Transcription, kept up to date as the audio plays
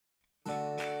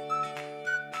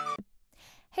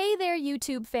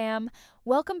YouTube fam.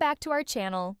 Welcome back to our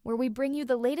channel, where we bring you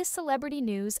the latest celebrity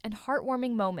news and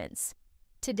heartwarming moments.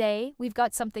 Today, we've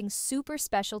got something super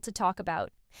special to talk about.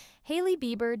 Hailey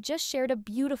Bieber just shared a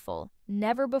beautiful,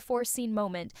 never-before-seen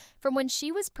moment from when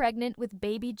she was pregnant with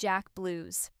baby Jack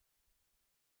Blues.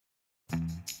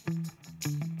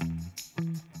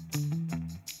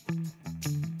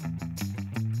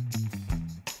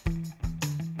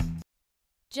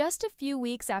 Just a few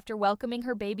weeks after welcoming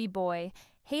her baby boy,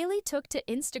 Hailey took to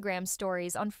Instagram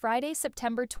stories on Friday,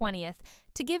 September 20th,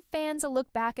 to give fans a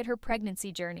look back at her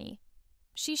pregnancy journey.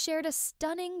 She shared a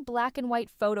stunning black and white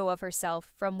photo of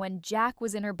herself from when Jack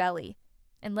was in her belly.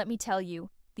 And let me tell you,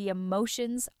 the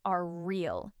emotions are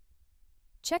real.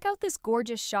 Check out this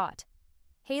gorgeous shot.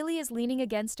 Hailey is leaning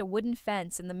against a wooden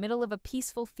fence in the middle of a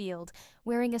peaceful field,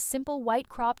 wearing a simple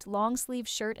white-cropped long-sleeve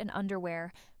shirt and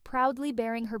underwear, proudly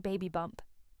bearing her baby bump.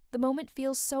 The moment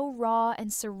feels so raw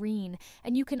and serene,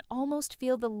 and you can almost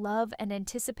feel the love and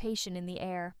anticipation in the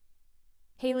air.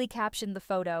 Hailey captioned the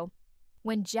photo,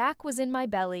 "When Jack was in my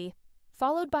belly,"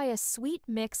 followed by a sweet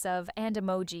mix of and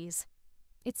emojis.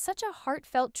 It's such a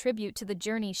heartfelt tribute to the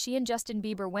journey she and Justin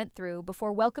Bieber went through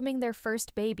before welcoming their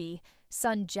first baby,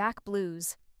 son Jack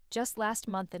Blues, just last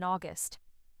month in August.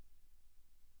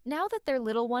 Now that their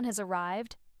little one has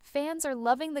arrived, fans are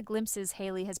loving the glimpses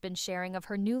Hailey has been sharing of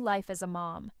her new life as a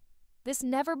mom. This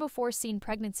never-before-seen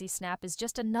pregnancy snap is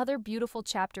just another beautiful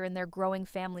chapter in their growing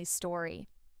family's story.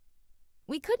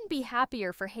 We couldn't be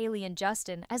happier for Hailey and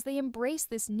Justin as they embrace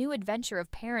this new adventure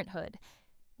of parenthood.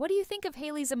 What do you think of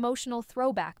Hailey's emotional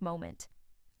throwback moment?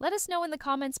 Let us know in the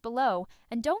comments below,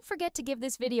 and don't forget to give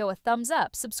this video a thumbs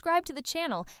up, subscribe to the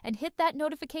channel, and hit that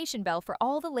notification bell for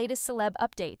all the latest celeb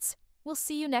updates. We'll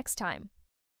see you next time.